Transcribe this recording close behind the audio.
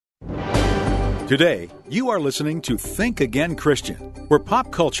Today, you are listening to Think Again Christian, where pop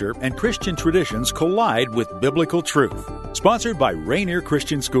culture and Christian traditions collide with biblical truth. Sponsored by Rainier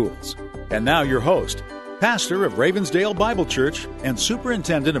Christian Schools. And now your host, pastor of Ravensdale Bible Church and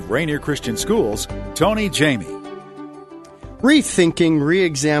superintendent of Rainier Christian Schools, Tony Jamie. Rethinking,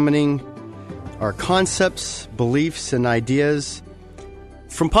 re-examining our concepts, beliefs, and ideas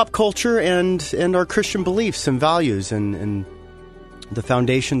from pop culture and our Christian beliefs and values and the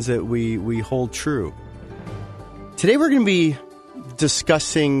foundations that we hold true. Today we're going to be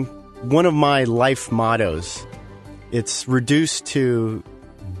discussing one of my life mottos. It's reduced to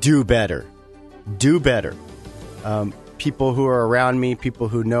do better. Do better. People who are around me, people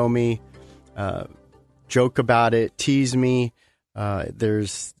who know me, joke about it, tease me.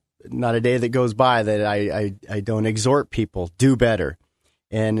 There's not a day that goes by that I don't exhort people, do better.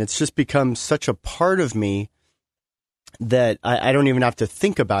 And it's just become such a part of me that I don't even have to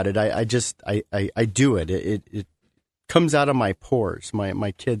think about it. I do it. It comes out of my pores.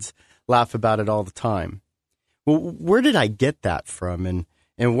 My kids laugh about it all the time. Well, where did I get that from?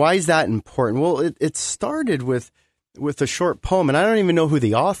 And why is that important? Well, it started with a short poem, and I don't even know who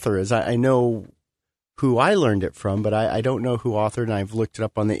the author is. I know who I learned it from, but I don't know who authored it, and I've looked it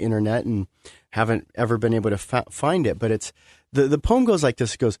up on the internet and haven't ever been able to find it. But it's the poem goes like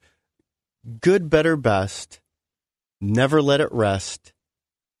this. It goes, good, better, best. Never let it rest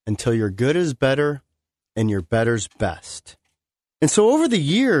until your good is better and your better's best. And so over the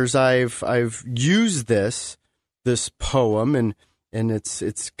years, I've used this poem and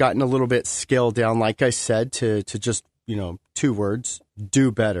it's gotten a little bit scaled down, like I said, to just, 2 words,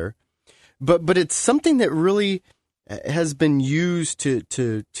 do better. But it's something that really has been used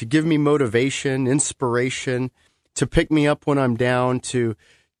to give me motivation, inspiration, to pick me up when I'm down,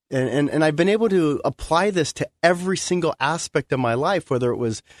 and I've been able to apply this to every single aspect of my life, whether it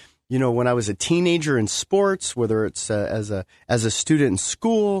was, when I was a teenager in sports, whether it's as a student in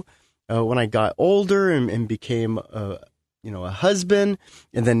school, when I got older and became a husband,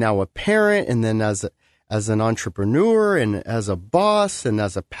 and then now a parent, and then as an entrepreneur and as a boss and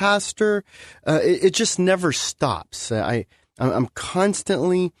as a pastor. It just never stops. I'm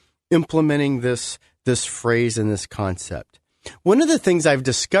constantly implementing this phrase and this concept. One of the things I've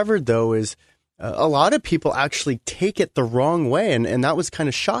discovered, though, is a lot of people actually take it the wrong way. And that was kind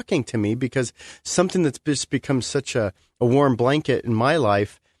of shocking to me, because something that's just become such a warm blanket in my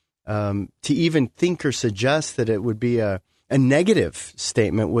life, to even think or suggest that it would be a negative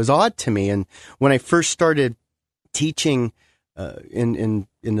statement was odd to me. And when I first started teaching in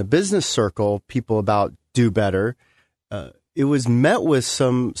the business circle people about do better, it was met with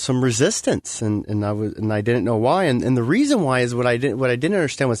some resistance, and I didn't know why. And the reason why is what I didn't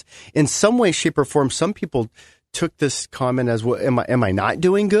understand was, in some way, shape, or form, some people took this comment as, "Well, am I not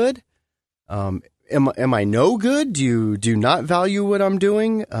doing good? Am I no good? Do you not value what I'm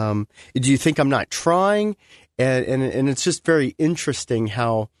doing? Do you think I'm not trying?" And it's just very interesting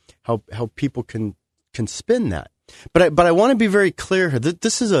how people can spin that. But I want to be very clear here that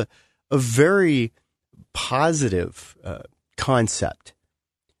this is a very positive concept.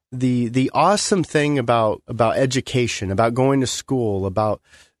 The awesome thing about education, about going to school, about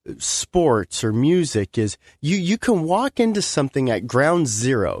sports or music is you can walk into something at ground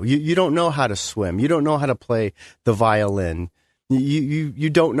zero. You don't know how to swim. You don't know how to play the violin. You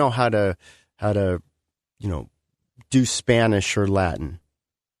don't know how to do Spanish or Latin.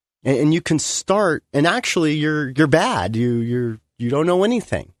 And you can start, and actually you're bad. You don't know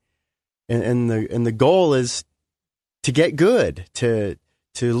anything. And the goal is to get good, to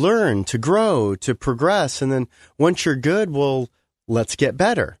learn, to grow, to progress. And then once you're good, well, let's get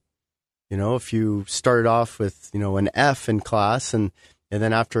better. If you started off with, an F in class and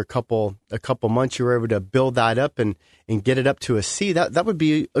then after a couple months you were able to build that up and get it up to a C, that would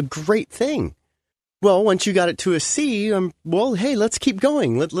be a great thing. Well, once you got it to a C, hey, let's keep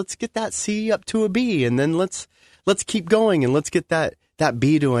going. Let's get that C up to a B, and then let's keep going and let's get that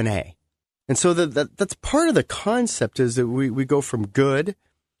B to an A. And so that's part of the concept, is that we go from good,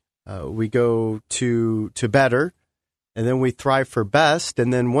 we go to better, and then we thrive for best.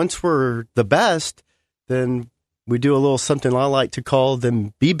 And then once we're the best, then we do a little something I like to call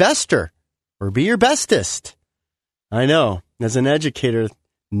them be bester, or be your bestest. I know, as an educator,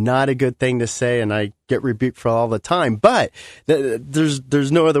 not a good thing to say, and I get rebuked for it all the time. But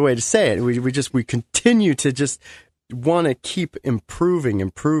there's no other way to say it. We continue to just want to keep improving.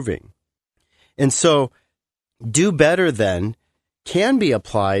 And so, do better then can be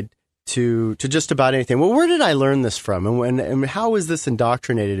applied to just about anything. Well, where did I learn this from, and how was this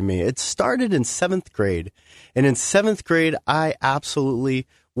indoctrinated in me? It started in 7th grade, and in 7th grade, I absolutely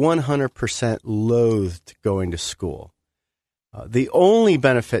 100% loathed going to school. The only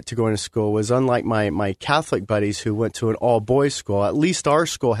benefit to going to school was, unlike my Catholic buddies who went to an all-boys school, at least our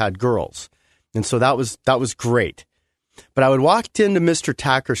school had girls. And so that was great. But I would walk into Mr.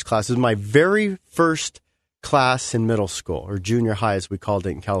 Tacker's class. It was my very first class in middle school, or junior high as we called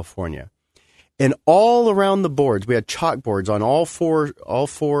it in California. And all around the boards, we had chalkboards on all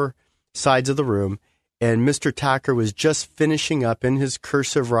four sides of the room. And Mr. Tacker was just finishing up in his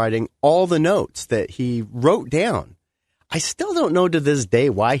cursive writing all the notes that he wrote down. I still don't know to this day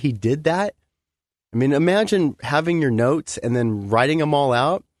why he did that. I mean, imagine having your notes and then writing them all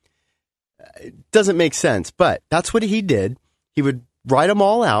out. It doesn't make sense, but that's what he did. He would write them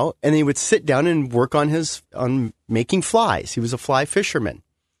all out, and he would sit down and work on making flies. He was a fly fisherman.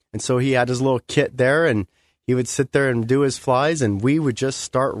 And so he had his little kit there, and he would sit there and do his flies, and we would just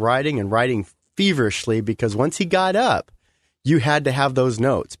start writing feverishly, because once he got up, you had to have those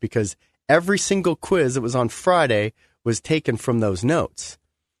notes, because every single quiz that was on Friday was taken from those notes.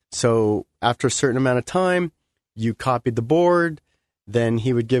 So after a certain amount of time, you copied the board, then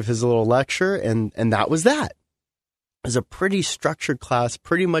he would give his little lecture, and that was that. It was a pretty structured class,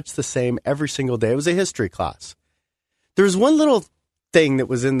 pretty much the same every single day. It was a history class. There was one little thing that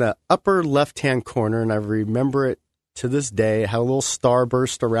was in the upper left-hand corner, and I remember it to this day. It had a little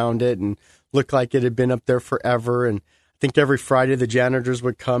starburst around it and looked like it had been up there forever. And I think every Friday the janitors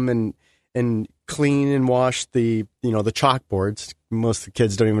would come and clean and wash the chalkboards. Most of the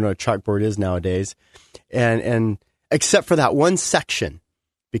kids don't even know what a chalkboard is nowadays. And except for that one section,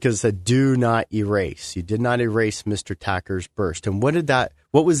 because it said, do not erase. You did not erase Mr. Tacker's burst. And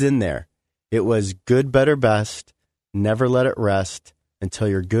what was in there? It was good, better, best. Never let it rest until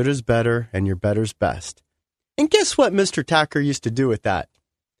your good is better and your better's best. And guess what Mr. Tacker used to do with that?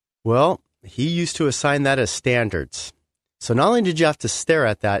 Well, he used to assign that as standards. So not only did you have to stare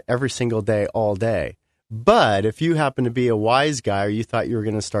at that every single day, all day, but if you happen to be a wise guy, or you thought you were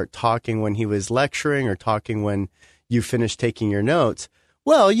going to start talking when he was lecturing or talking when you finished taking your notes,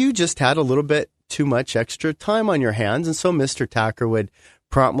 well, you just had a little bit too much extra time on your hands. And so Mr. Tacker would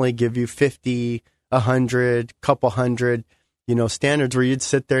promptly give you 50, 100, couple hundred, standards where you'd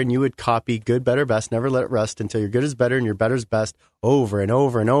sit there and you would copy good, better, best, never let it rest until your good is better and your better's best over and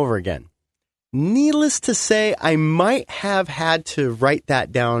over and over again. Needless to say, I might have had to write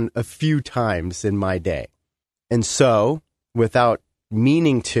that down a few times in my day. And so, without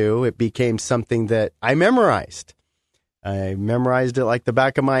meaning to, it became something that I memorized. I memorized it like the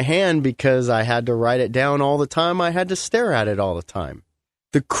back of my hand because I had to write it down all the time. I had to stare at it all the time.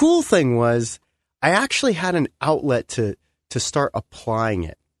 The cool thing was I actually had an outlet to start applying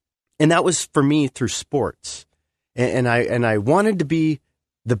it. And that was for me through sports. And I wanted to be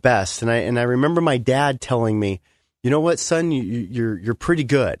the best. And I remember my dad telling me, you know what, son, you're pretty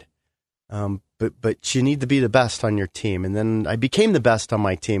good. But you need to be the best on your team. And then I became the best on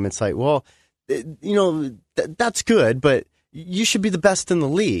my team. It's like, well, that's good, but you should be the best in the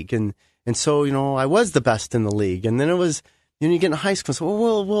league. And so, I was the best in the league. And then it was, you get in high school,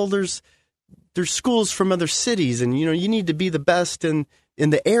 so, well, there's schools from other cities, and, you need to be the best in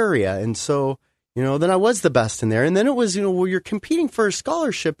the area. And so, then I was the best in there. And then it was, well, you're competing for a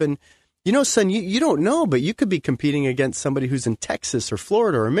scholarship, and, son, you don't know, but you could be competing against somebody who's in Texas or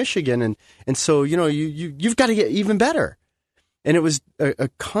Florida or Michigan. And so, you've got to get even better. And it was a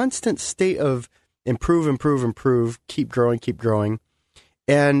constant state of improve, keep growing.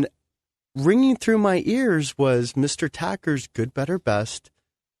 And ringing through my ears was Mr. Tacker's good, better, best,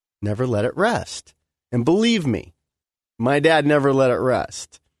 never let it rest. And believe me, my dad never let it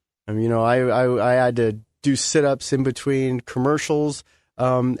rest. I mean, I had to do sit-ups in between commercials.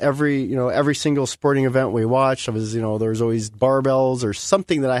 Every single sporting event we watched, there was always barbells or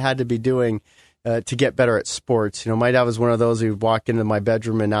something that I had to be doing to get better at sports. My dad was one of those who'd walk into my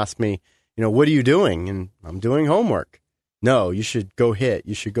bedroom and ask me, what are you doing? And I'm doing homework. No, you should go hit.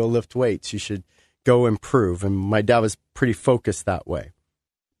 You should go lift weights. You should go improve. And my dad was pretty focused that way.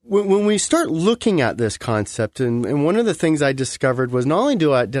 When we start looking at this concept, and one of the things I discovered was not only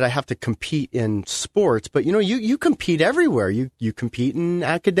did I have to compete in sports, but, you compete everywhere. You compete in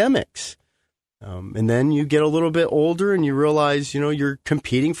academics. And then you get a little bit older and you realize, you're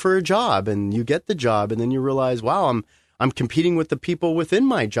competing for a job, and you get the job, and then you realize, wow, I'm competing with the people within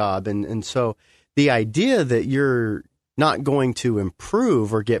my job. And so the idea that you're not going to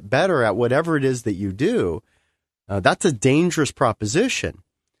improve or get better at whatever it is that you do, that's a dangerous proposition.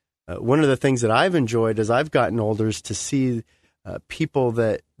 One of the things that I've enjoyed as I've gotten older is to see people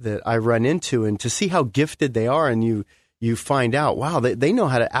that I run into and to see how gifted they are. And you find out, wow, they know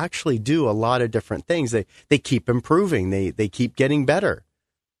how to actually do a lot of different things. They keep improving. They keep getting better.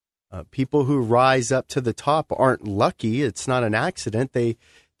 People who rise up to the top aren't lucky. It's not an accident.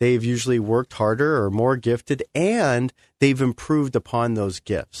 They've usually worked harder or more gifted, and they've improved upon those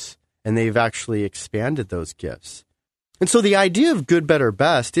gifts, and they've actually expanded those gifts. And so the idea of good, better,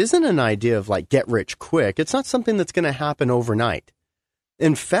 best isn't an idea of like get rich quick. It's not something that's going to happen overnight.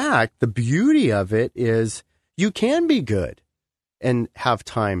 In fact, the beauty of it is you can be good and have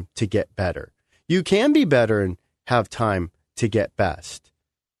time to get better. You can be better and have time to get best.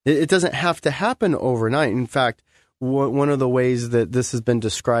 It doesn't have to happen overnight. In fact, one of the ways that this has been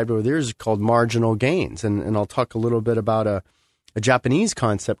described over the years is called marginal gains. And I'll talk a little bit about a Japanese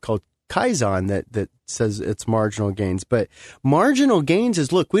concept called Kaizen that says it's marginal gains. But marginal gains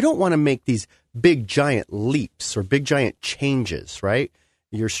is, look, we don't want to make these big giant leaps or big giant changes, right?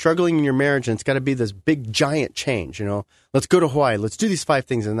 You're struggling in your marriage and it's got to be this big giant change. Let's go to Hawaii. Let's do these 5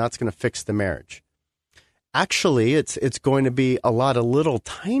 things and that's going to fix the marriage. Actually, it's going to be a lot of little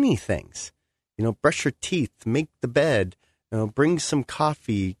tiny things. Brush your teeth, make the bed, bring some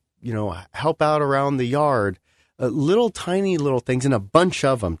coffee, help out around the yard. Little tiny little things, and a bunch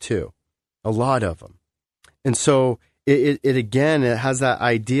of them too. A lot of them. And so it again, it has that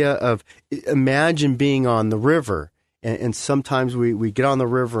idea of, imagine being on the river. And sometimes we get on the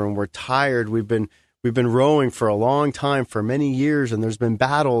river and we're tired. We've been rowing for a long time, for many years, and there's been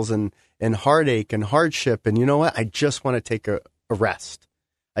battles and heartache and hardship. And you know what? I just want to take a rest.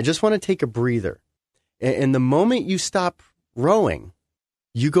 I just want to take a breather. And the moment you stop rowing,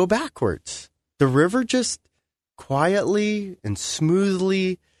 you go backwards. The river just quietly and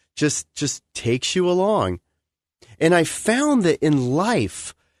smoothly just takes you along. And I found that in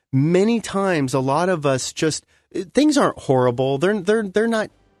life, many times, a lot of us things aren't horrible. They're not,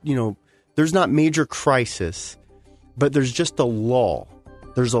 there's not major crisis, but there's just a lull.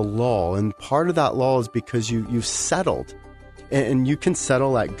 There's a lull. And part of that lull is because you've settled. And you can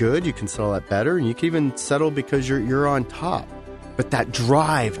settle at good, you can settle at better, and you can even settle because you're on top. But that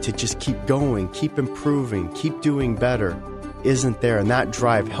drive to just keep going, keep improving, keep doing better isn't there. And that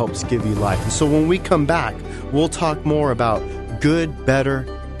drive helps give you life. And so when we come back, we'll talk more about good, better,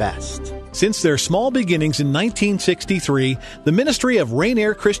 best. Since their small beginnings in 1963, the ministry of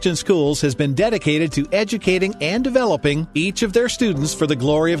Rainier Christian Schools has been dedicated to educating and developing each of their students for the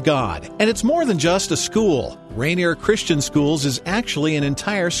glory of God. And it's more than just a school. Rainier Christian Schools is actually an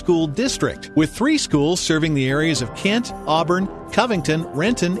entire school district, with 3 schools serving the areas of Kent, Auburn, Covington,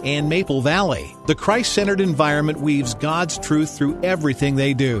 Renton, and Maple Valley. The Christ-centered environment weaves God's truth through everything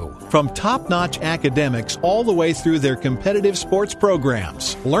they do, from top-notch academics all the way through their competitive sports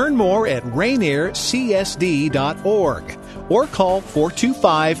programs. Learn more at rainiercsd.org or call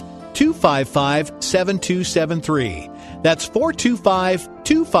 425-255-7273. That's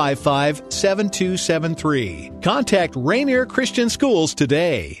 425-255-7273. Contact Rainier Christian Schools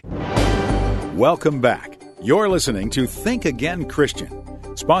today. Welcome back. You're listening to Think Again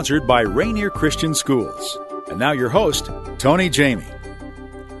Christian, sponsored by Rainier Christian Schools. And now your host, Tony Jamie.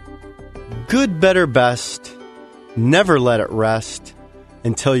 Good, better, best. Never let it rest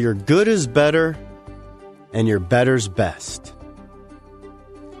until your good is better and your better's best.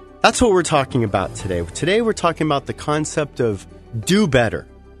 That's what we're talking about today. Today we're talking about the concept of do better.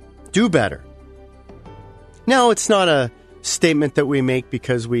 Do better. Now, it's not a statement that we make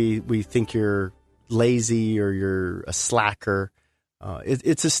because we think you're lazy or you're a slacker.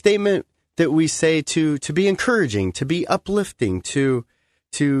 It's a statement that we say to be encouraging, to be uplifting, to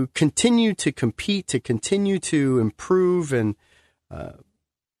continue to compete, to continue to improve, and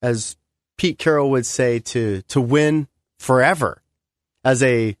as Pete Carroll would say, to win forever. As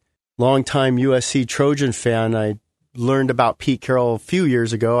a longtime USC Trojan fan, I learned about Pete Carroll a few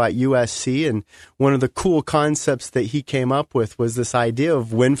years ago at USC, and one of the cool concepts that he came up with was this idea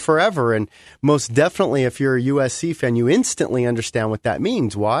of win forever. And most definitely, if you're a USC fan, you instantly understand what that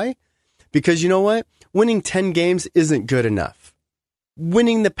means. Why? Because you know what? Winning 10 games isn't good enough.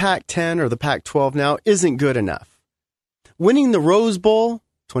 Winning the Pac-10 or the Pac-12 now isn't good enough. Winning the Rose Bowl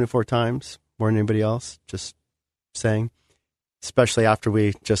 24 times, more than anybody else, just saying. Especially after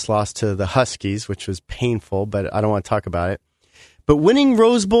we just lost to the Huskies, which was painful, but I don't want to talk about it. But winning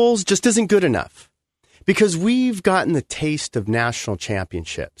Rose Bowls just isn't good enough because we've gotten the taste of national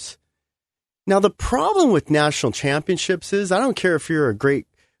championships. Now, the problem with national championships is I don't care if you're a great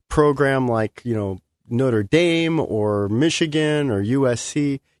program like, Notre Dame or Michigan or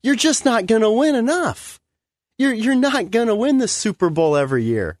USC, you're just not going to win enough. You're not going to win the Super Bowl every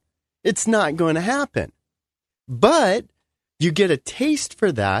year. It's not going to happen. But you get a taste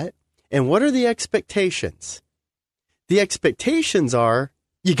for that, and what are the expectations? The expectations are,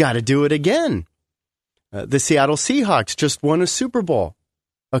 you got to do it again. The Seattle Seahawks just won a Super Bowl.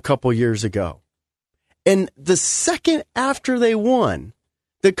 a couple years ago. And the second after they won,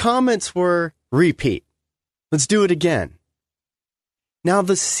 the comments were, repeat. Let's do it again. Now,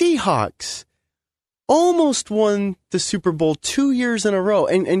 the Seahawks almost won the Super Bowl 2 years in a row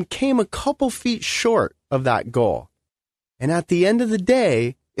and came a couple feet short of that goal. And at the end of the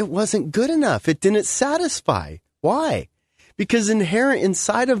day, it wasn't good enough. It didn't satisfy. Why? Because inherent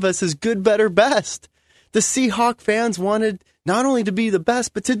inside of us is good, better, best. The Seahawk fans wanted not only to be the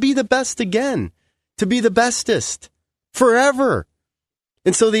best, but to be the best again, to be the bestest forever.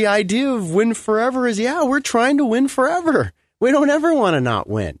 And so the idea of win forever is, we're trying to win forever. We don't ever want to not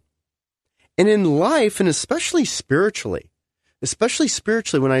win. And in life, and especially spiritually,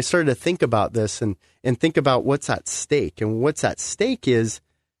 when I started to think about this and think about what's at stake, and what's at stake is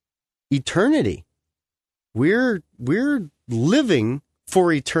eternity. We're living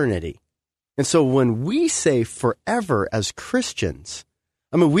for eternity. And so when we say forever as Christians,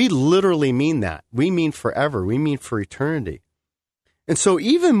 we literally mean that. We mean forever. We mean for eternity. And so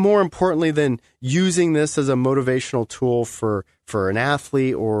even more importantly than using this as a motivational tool for an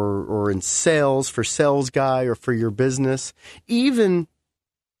athlete or in sales, for sales guy or for your business, even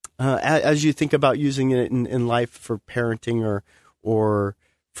as you think about using it in life for parenting or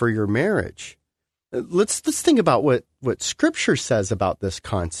for your marriage, let's think about what Scripture says about this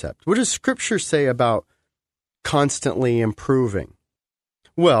concept. What does Scripture say about constantly improving?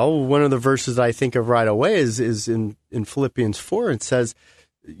 Well, one of the verses I think of right away is in Philippians 4. It says,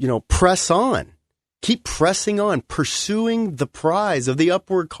 press on. Keep pressing on, pursuing the prize of the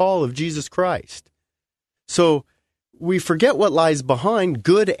upward call of Jesus Christ. So we forget what lies behind,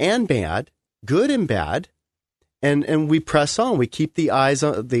 good and bad, and we press on. We keep the eyes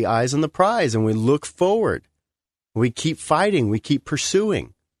on the prize, and we look forward. We keep fighting. We keep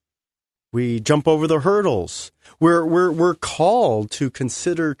pursuing. We jump over the hurdles. We're called to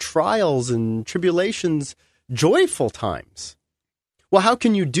consider trials and tribulations joyful times. Well, how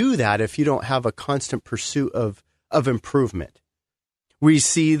can you do that if you don't have a constant pursuit of improvement? We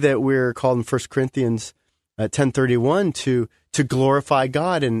see that we're called in 1 Corinthians 10:31 to glorify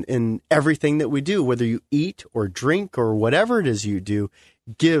God in everything that we do, whether you eat or drink or whatever it is you do.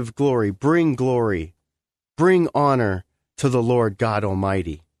 Give glory, bring honor to the Lord God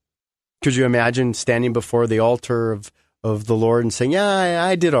Almighty. Could you imagine standing before the altar of the Lord and saying,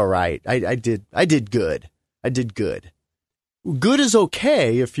 I did all right. I did good. I did good. Good is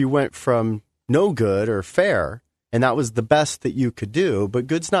okay if you went from no good or fair, and that was the best that you could do, but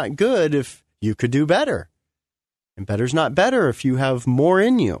good's not good if you could do better. And better's not better if you have more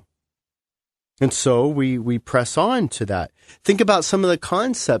in you. And so we press on to that. Think about some of the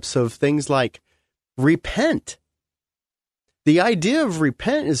concepts of things like repent. The idea of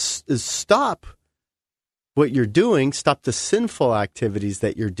repent is stop what you're doing, stop the sinful activities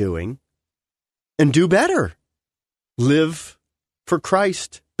that you're doing, and do better. Live for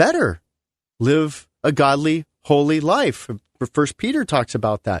Christ better. Live a godly, holy life. 1 Peter talks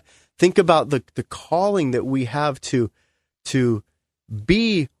about that. Think about the calling that we have to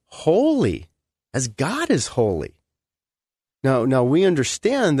be holy as God is holy. Now we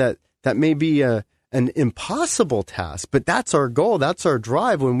understand that may be an impossible task, but that's our goal. That's our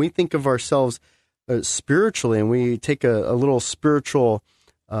drive. When we think of ourselves spiritually, and we take a little spiritual,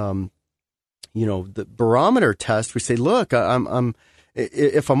 the barometer test, we say, look,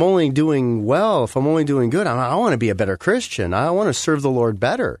 if I'm only doing well, if I'm only doing good, I want to be a better Christian. I want to serve the Lord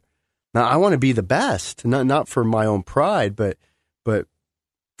better. Now, I want to be the best, not for my own pride, but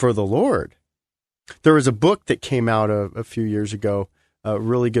for the Lord. There was a book that came out a few years ago, a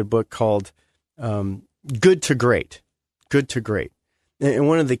really good book called Good to Great. Good to Great. And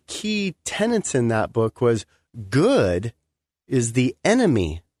one of the key tenets in that book was good is the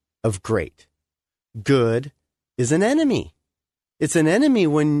enemy of great. Good is an enemy. It's an enemy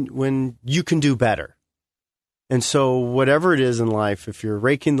when you can do better. And so whatever it is in life, if you're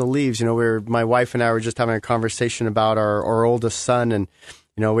raking the leaves, my wife and I were just having a conversation about our oldest son, and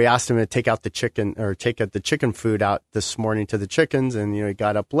we asked him to take out the chicken food out this morning to the chickens, and he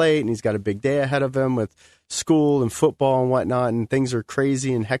got up late and he's got a big day ahead of him with school and football and whatnot, and things are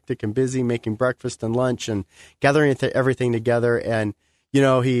crazy and hectic and busy, making breakfast and lunch and gathering everything together. And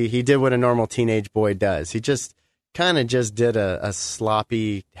he did what a normal teenage boy does. He just did a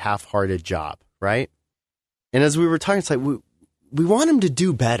sloppy, half-hearted job, right? And as we were talking, it's like we want him to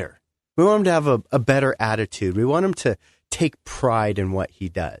do better. We want him to have a better attitude. We want him to take pride in what he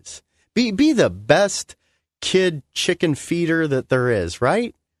does. Be the best kid chicken feeder that there is,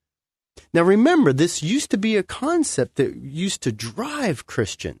 right? Now remember, this used to be a concept that used to drive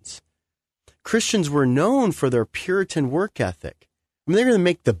Christians. Christians were known for their Puritan work ethic. I mean, they're going to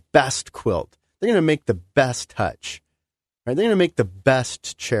make the best quilt. They're going to make the best hutch. Right? They're going to make the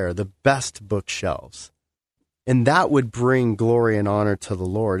best chair, the best bookshelves. And that would bring glory and honor to the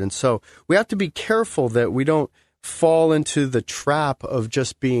Lord. And so we have to be careful that we don't fall into the trap of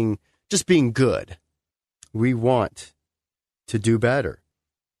just being good. We want to do better.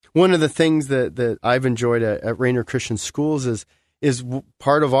 One of the things that I've enjoyed at Rainier Christian Schools is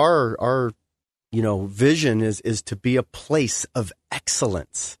part of our vision is to be a place of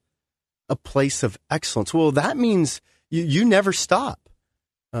excellence. A place of excellence. Well, that means you never stop.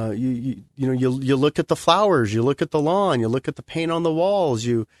 You look at the flowers, you look at the lawn, you look at the paint on the walls,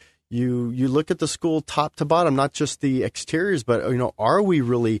 you look at the school top to bottom, not just the exteriors, but are we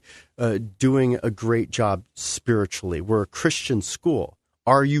really doing a great job spiritually? We're a Christian school.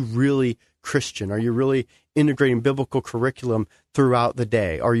 Are you really Christian? Are you really integrating biblical curriculum throughout the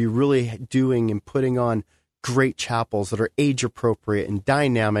day? Are you really doing and putting on great chapels that are age appropriate and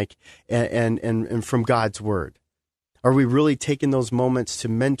dynamic and from God's word? Are we really taking those moments to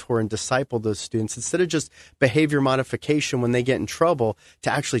mentor and disciple those students instead of just behavior modification when they get in trouble,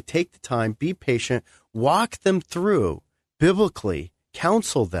 to actually take the time, be patient, walk them through biblically,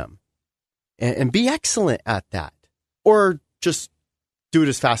 counsel them, and be excellent at that? Or just do it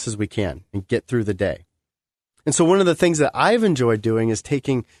as fast as we can and get through the day. And so one of the things that I've enjoyed doing is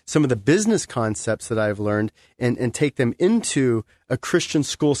taking some of the business concepts that I've learned and take them into a Christian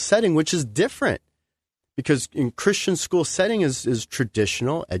school setting, which is different. Because in Christian school setting is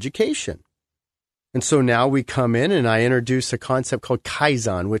traditional education. And so now we come in and I introduce a concept called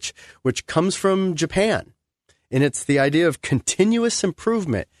Kaizen, which comes from Japan. And it's the idea of continuous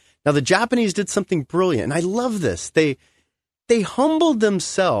improvement. Now, the Japanese did something brilliant, and I love this. They humbled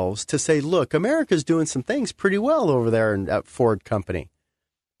themselves to say, look, America's doing some things pretty well over there at Ford Company.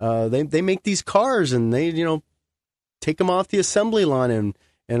 They make these cars, and they, take them off the assembly line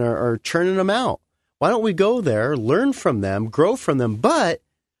and are churning them out. Why don't we go there, learn from them, grow from them, but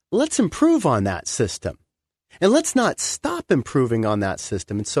let's improve on that system. And let's not stop improving on that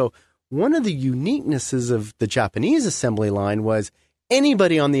system. And so one of the uniquenesses of the Japanese assembly line was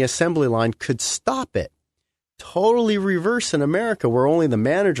anybody on the assembly line could stop it. Totally reverse in America, where only the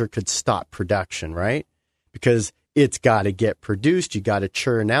manager could stop production, right? Because it's got to get produced, you got to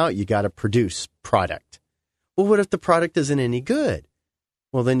churn out, you got to produce product. Well, what if the product isn't any good?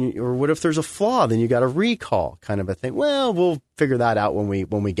 Well, then, or what if there's a flaw? Then you got a recall, kind of a thing. Well, we'll figure that out when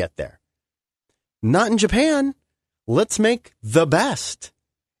we get there. Not in Japan. Let's make the best.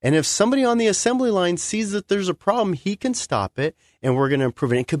 And if somebody on the assembly line sees that there's a problem, he can stop it, and we're going to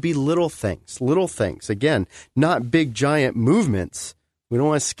improve it. It could be little things. Again, not big, giant movements. We don't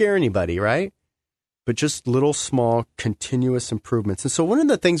want to scare anybody, right? But just little, small, continuous improvements. And so one of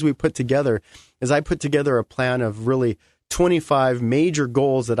the things we put together is I put together a plan of really 25 major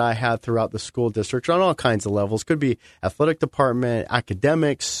goals that I had throughout the school district on all kinds of levels. Could be athletic department,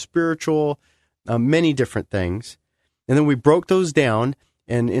 academics, spiritual, many different things. And then we broke those down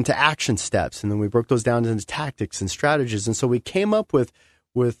and into action steps. And then we broke those down into tactics and strategies. And so we came up with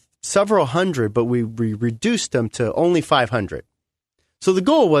several hundred, but we reduced them to only 500. So the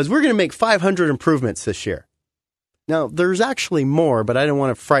goal was we're going to make 500 improvements this year. Now, there's actually more, but I didn't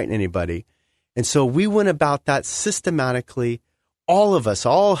want to frighten anybody. And so we went about that systematically, all of us,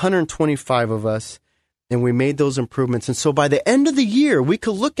 all 125 of us, and we made those improvements. And so by the end of the year, we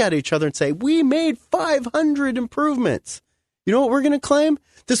could look at each other and say, we made 500 improvements. You know what we're going to claim?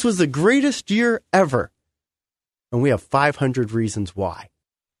 This was the greatest year ever. And we have 500 reasons why.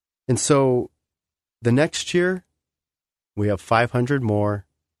 And so the next year, we have 500 more,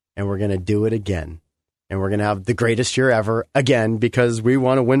 and we're going to do it again. And we're going to have the greatest year ever again, because we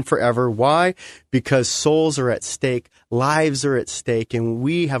want to win forever. Why? Because souls are at stake, lives are at stake, and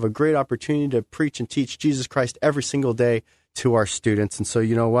we have a great opportunity to preach and teach Jesus Christ every single day to our students. And so,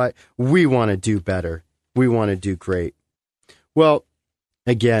 you know what? We want to do better. We want to do great. Well,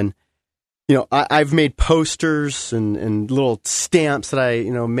 again, I've made posters and little stamps that I,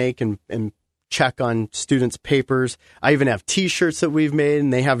 make and check on students' papers. I even have T-shirts that we've made,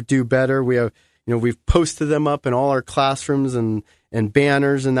 and they have Do Better. We have, we've posted them up in all our classrooms and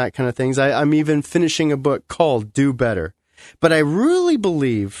banners and that kind of things. I'm even finishing a book called Do Better. But I really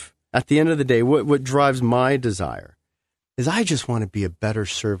believe, at the end of the day, what drives my desire is I just want to be a better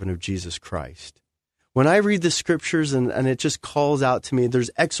servant of Jesus Christ. When I read the scriptures and it just calls out to me, there's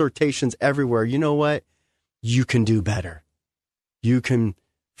exhortations everywhere. You know what? You can do better. You can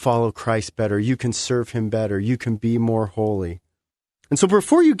follow Christ better. You can serve him better. You can be more holy. And so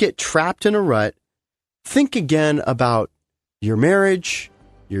before you get trapped in a rut, think again about your marriage,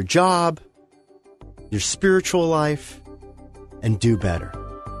 your job, your spiritual life, and do better.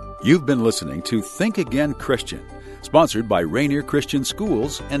 You've been listening to Think Again Christian, sponsored by Rainier Christian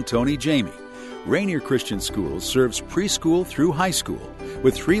Schools and Tony Jamie. Rainier Christian Schools serves preschool through high school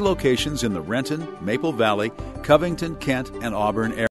with 3 locations in the Renton, Maple Valley, Covington, Kent, and Auburn areas.